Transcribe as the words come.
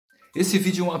Esse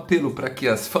vídeo é um apelo para que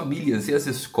as famílias e as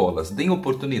escolas deem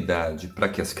oportunidade para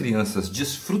que as crianças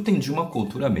desfrutem de uma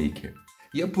cultura maker.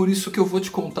 E é por isso que eu vou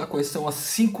te contar quais são as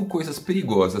 5 coisas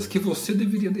perigosas que você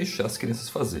deveria deixar as crianças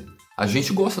fazer. A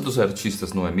gente gosta dos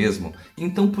artistas, não é mesmo?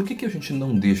 Então por que a gente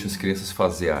não deixa as crianças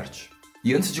fazer arte?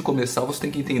 E antes de começar, você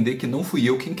tem que entender que não fui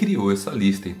eu quem criou essa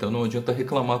lista, então não adianta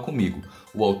reclamar comigo.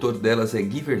 O autor delas é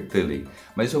Tully,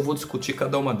 mas eu vou discutir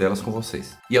cada uma delas com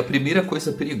vocês. E a primeira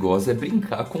coisa perigosa é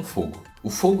brincar com fogo. O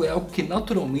fogo é algo que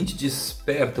naturalmente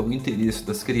desperta o interesse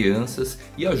das crianças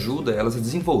e ajuda elas a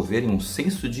desenvolverem um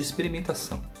senso de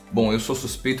experimentação. Bom, eu sou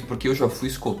suspeito porque eu já fui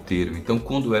escoteiro, então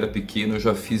quando eu era pequeno eu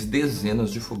já fiz dezenas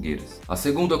de fogueiras. A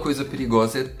segunda coisa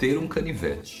perigosa é ter um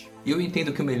canivete. E eu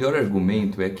entendo que o melhor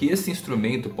argumento é que esse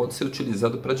instrumento pode ser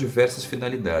utilizado para diversas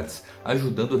finalidades,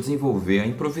 ajudando a desenvolver a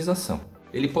improvisação.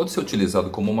 Ele pode ser utilizado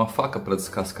como uma faca para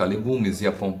descascar legumes e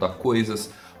apontar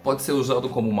coisas, pode ser usado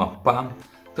como uma pá,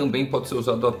 também pode ser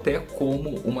usado até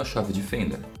como uma chave de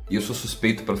fenda. E eu sou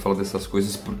suspeito para falar dessas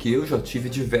coisas porque eu já tive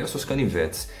diversos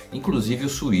canivetes, inclusive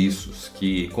os suíços,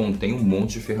 que contêm um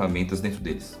monte de ferramentas dentro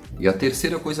deles. E a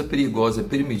terceira coisa perigosa é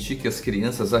permitir que as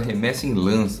crianças arremessem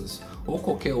lanças ou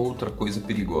qualquer outra coisa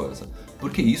perigosa,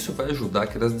 porque isso vai ajudar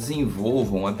que elas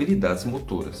desenvolvam habilidades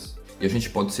motoras. E a gente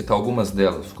pode citar algumas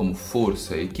delas, como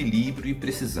força, equilíbrio e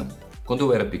precisão. Quando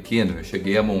eu era pequeno, eu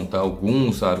cheguei a montar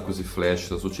alguns arcos e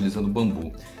flechas utilizando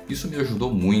bambu. Isso me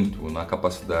ajudou muito na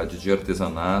capacidade de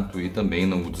artesanato e também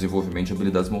no desenvolvimento de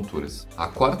habilidades motoras. A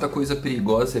quarta coisa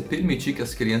perigosa é permitir que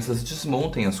as crianças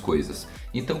desmontem as coisas.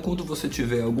 Então, quando você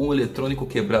tiver algum eletrônico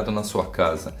quebrado na sua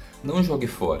casa, não jogue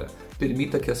fora.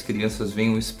 Permita que as crianças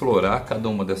venham explorar cada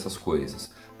uma dessas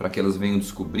coisas, para que elas venham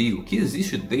descobrir o que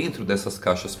existe dentro dessas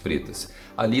caixas pretas.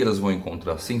 Ali elas vão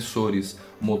encontrar sensores,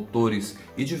 motores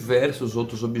e diversos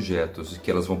outros objetos que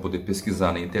elas vão poder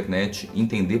pesquisar na internet,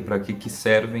 entender para que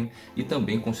servem e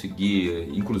também conseguir,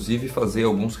 inclusive, fazer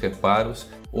alguns reparos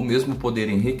ou mesmo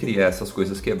poderem recriar essas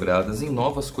coisas quebradas em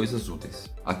novas coisas úteis.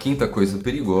 A quinta coisa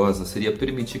perigosa seria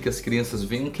permitir que as crianças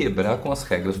venham quebrar com as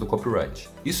regras do copyright.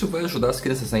 Isso vai ajudar as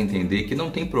crianças a entender que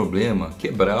não tem problema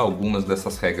quebrar algumas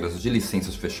dessas regras de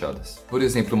licenças fechadas. Por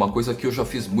exemplo, uma coisa que eu já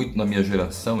fiz muito na minha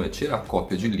geração é tirar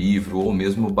cópia de livro ou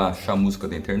mesmo baixar música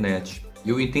da internet.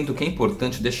 Eu entendo que é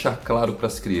importante deixar claro para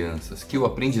as crianças que o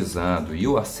aprendizado e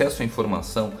o acesso à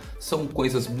informação são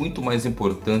coisas muito mais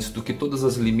importantes do que todas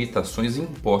as limitações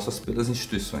impostas pelas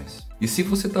instituições. E se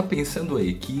você está pensando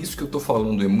aí que isso que eu estou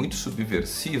falando é muito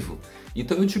subversivo,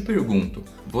 então eu te pergunto,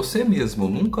 você mesmo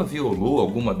nunca violou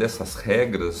alguma dessas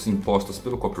regras impostas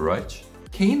pelo copyright?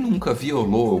 Quem nunca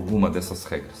violou alguma dessas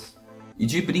regras? E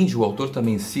de brinde, o autor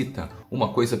também cita uma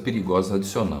coisa perigosa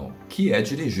adicional, que é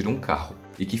dirigir um carro.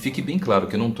 E que fique bem claro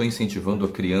que eu não estou incentivando a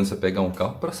criança a pegar um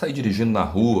carro para sair dirigindo na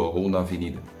rua ou na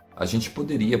avenida. A gente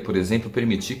poderia, por exemplo,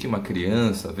 permitir que uma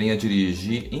criança venha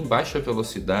dirigir em baixa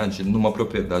velocidade numa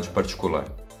propriedade particular.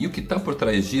 E o que está por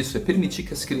trás disso é permitir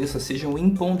que as crianças sejam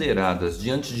empoderadas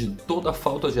diante de toda a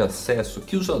falta de acesso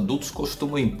que os adultos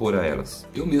costumam impor a elas.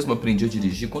 Eu mesmo aprendi a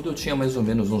dirigir quando eu tinha mais ou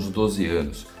menos uns 12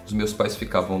 anos. Os meus pais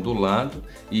ficavam do lado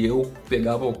e eu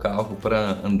pegava o carro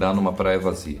para andar numa praia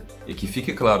vazia. E que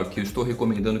fique claro que eu estou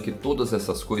recomendando que todas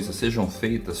essas coisas sejam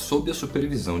feitas sob a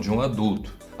supervisão de um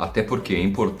adulto. Até porque é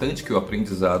importante que o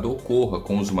aprendizado ocorra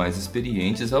com os mais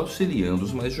experientes auxiliando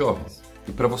os mais jovens.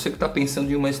 E para você que está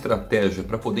pensando em uma estratégia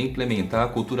para poder implementar a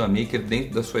cultura maker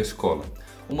dentro da sua escola,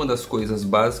 uma das coisas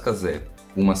básicas é: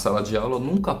 uma sala de aula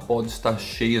nunca pode estar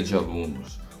cheia de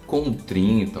alunos, com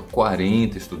 30,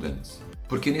 40 estudantes.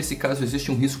 Porque nesse caso existe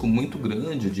um risco muito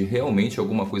grande de realmente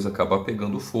alguma coisa acabar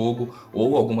pegando fogo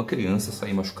ou alguma criança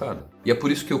sair machucada. E é por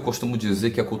isso que eu costumo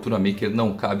dizer que a cultura maker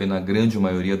não cabe na grande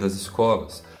maioria das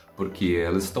escolas, porque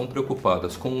elas estão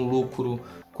preocupadas com o lucro,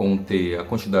 com ter a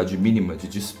quantidade mínima de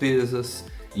despesas,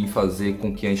 em fazer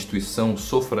com que a instituição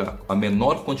sofra a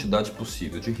menor quantidade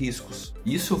possível de riscos.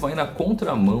 Isso vai na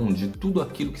contramão de tudo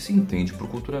aquilo que se entende por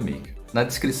cultura maker. Na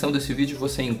descrição desse vídeo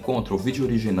você encontra o vídeo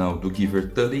original do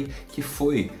Tully, que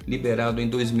foi liberado em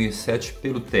 2007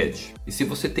 pelo TED. E se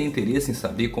você tem interesse em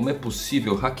saber como é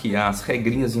possível hackear as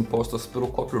regrinhas impostas pelo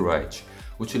copyright,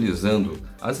 utilizando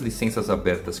as licenças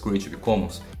abertas Creative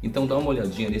Commons, então dá uma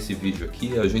olhadinha nesse vídeo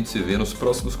aqui e a gente se vê nos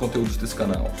próximos conteúdos desse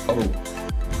canal. Falou!